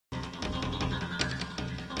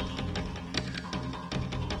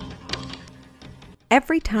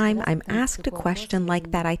Every time I'm asked a question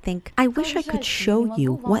like that, I think, I wish I could show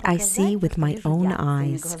you what I see with my own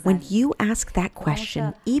eyes. When you ask that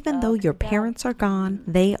question, even though your parents are gone,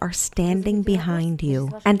 they are standing behind you,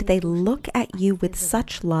 and they look at you with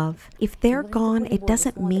such love. If they're gone, it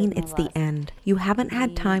doesn't mean it's the end. You haven't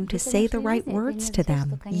had time to say the right words to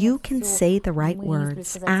them. You can say the right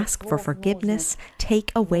words. Ask for forgiveness.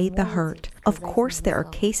 Take away the hurt. Of course, there are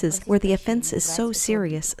cases where the offense is so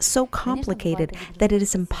serious, so complicated, that it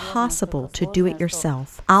is impossible to do it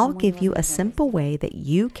yourself. I'll give you a simple way that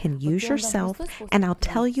you can use yourself, and I'll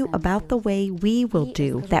tell you about the way we will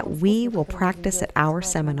do that we will practice at our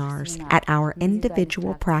seminars, at our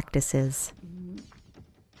individual practices.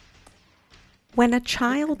 When a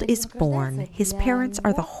child is born, his parents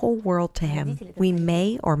are the whole world to him. We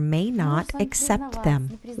may or may not accept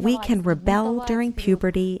them. We can rebel during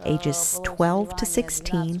puberty, ages 12 to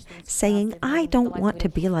 16, saying, I don't want to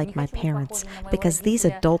be like my parents because these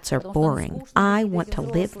adults are boring. I want to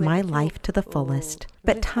live my life to the fullest.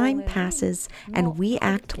 But time passes and we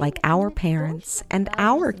act like our parents, and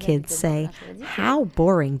our kids say how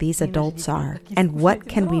boring these adults are. And what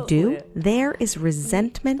can we do? There is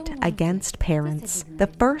resentment against parents. The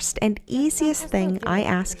first and easiest thing I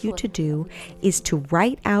ask you to do is to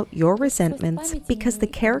write out your resentments, because the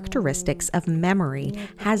characteristics of memory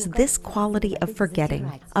has this quality of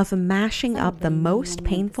forgetting, of mashing up the most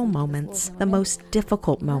painful moments, the most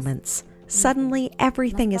difficult moments. Suddenly,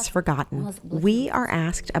 everything is forgotten. We are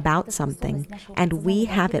asked about something, and we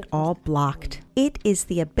have it all blocked. It is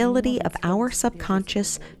the ability of our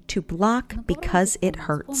subconscious to block because it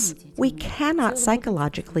hurts. We cannot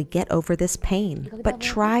psychologically get over this pain, but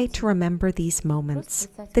try to remember these moments.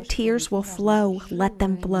 The tears will flow, let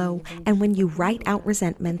them flow, and when you write out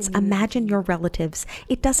resentments, imagine your relatives.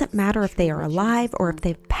 It doesn't matter if they are alive or if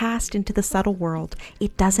they've passed into the subtle world.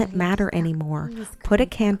 It doesn't matter anymore. Put a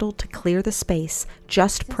candle to clear the space.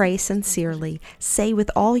 Just pray sincerely. Say with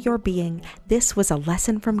all your being, this was a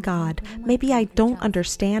lesson from God. Maybe I don't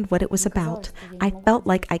understand what it was about. I felt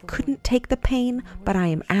like I couldn't take the pain, but I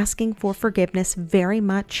am asking for forgiveness very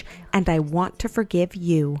much, and I want to forgive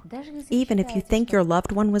you. Even if you think your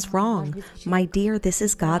loved one was wrong, my dear, this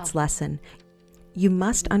is God's lesson. You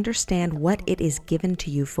must understand what it is given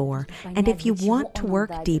to you for, and if you want to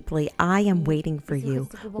work deeply, I am waiting for you.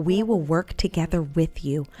 We will work together with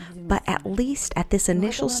you, but at least at this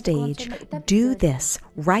initial stage, do this,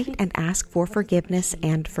 write and ask for forgiveness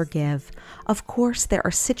and forgive. Of course, there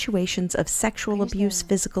are situations of sexual abuse,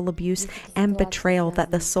 physical abuse, and betrayal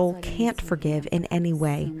that the soul can't forgive in any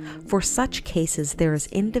way. For such cases, there is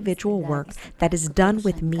individual work that is done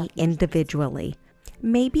with me individually.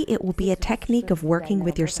 Maybe it will be a technique of working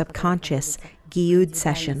with your subconscious, Gyud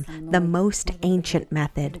session, the most ancient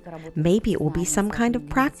method. Maybe it will be some kind of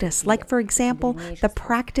practice, like for example, the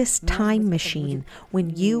practice time machine, when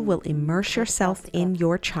you will immerse yourself in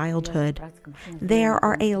your childhood. There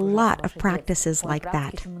are a lot of practices like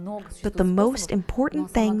that, but the most important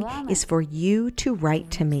thing is for you to write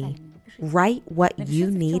to me. Write what you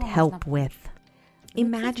need help with.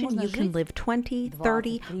 Imagine you can live 20,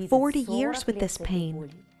 30, 40 years with this pain.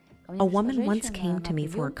 A woman once came to me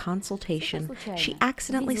for a consultation. She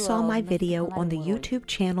accidentally saw my video on the YouTube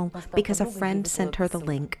channel because a friend sent her the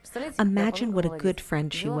link. Imagine what a good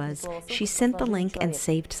friend she was. She sent the link and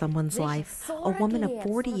saved someone's life. A woman of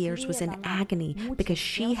 40 years was in agony because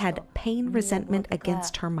she had pain resentment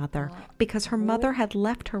against her mother, because her mother had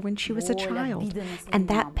left her when she was a child, and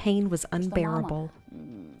that pain was unbearable.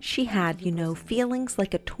 She had, feelings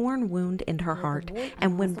like a torn wound in her heart,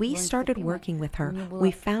 and when we started working with her, we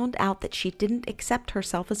found out that she didn't accept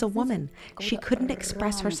herself as a woman. She couldn't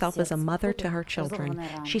express herself as a mother to her children.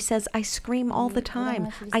 She says, I scream all the time.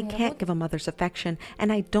 I can't give a mother's affection,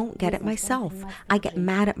 and I don't get it myself. I get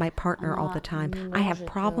mad at my partner all the time. I have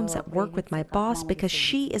problems at work with my boss because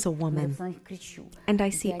she is a woman. And I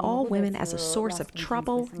see all women as a source of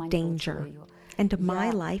trouble, danger. And my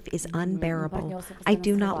life is unbearable. I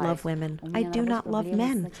do not love women. I do not love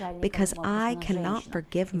men, because I cannot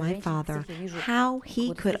forgive my father, how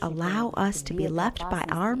he could allow us to be left by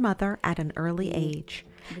our mother at an early age.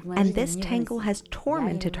 And this tangle has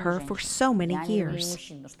tormented her for so many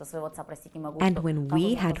years. And when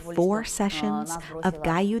we had 4 sessions of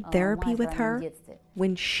Gyud therapy with her,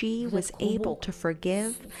 when she was able to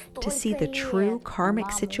forgive, to see the true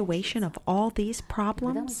karmic situation of all these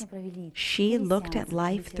problems, she looked at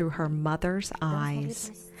life through her mother's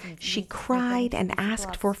eyes. She cried and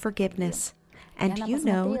asked for forgiveness. And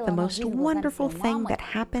the most wonderful thing that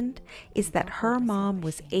happened is that her mom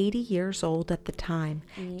was 80 years old at the time,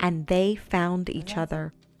 and they found each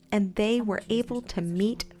other, and they were able to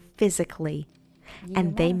meet physically.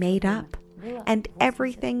 and they made up. And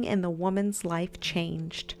everything in the woman's life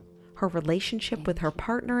changed. Her relationship with her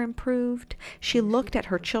partner improved. She looked at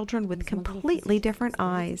her children with completely different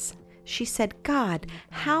eyes. She said, "God,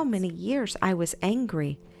 how many years I was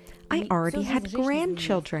angry. I already had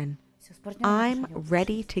grandchildren. I'm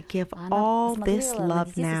ready to give all this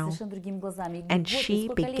love now." And she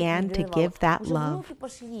began to give that love.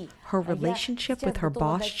 Her relationship with her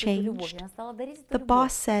boss changed. The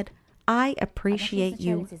boss said, "I appreciate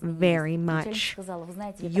you very much.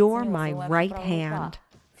 You're my right hand."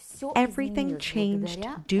 Everything changed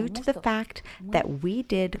due to the fact that we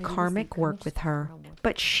did karmic work with her.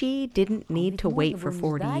 But she didn't need to wait for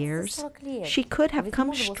 40 years. She could have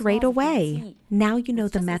come straight away. Now you know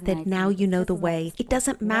the method. Now you know the way. It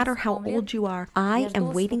doesn't matter how old you are. I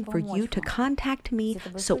am waiting for you to contact me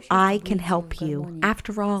so I can help you.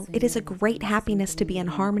 After all, it is a great happiness to be in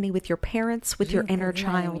harmony with your parents, with your inner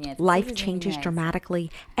child. Life changes dramatically.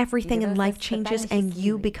 Everything in life changes and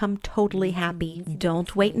you become totally happy.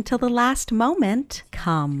 Don't wait until the last moment.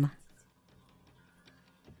 Come.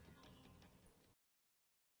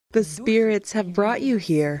 The spirits have brought you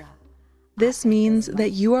here. This means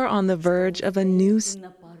that you are on the verge of a new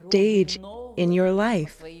stage in your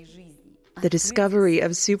life. The discovery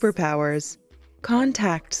of superpowers,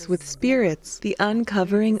 contacts with spirits, the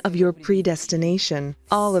uncovering of your predestination.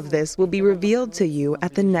 All of this will be revealed to you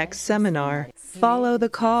at the next seminar. Follow the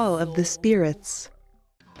call of the spirits.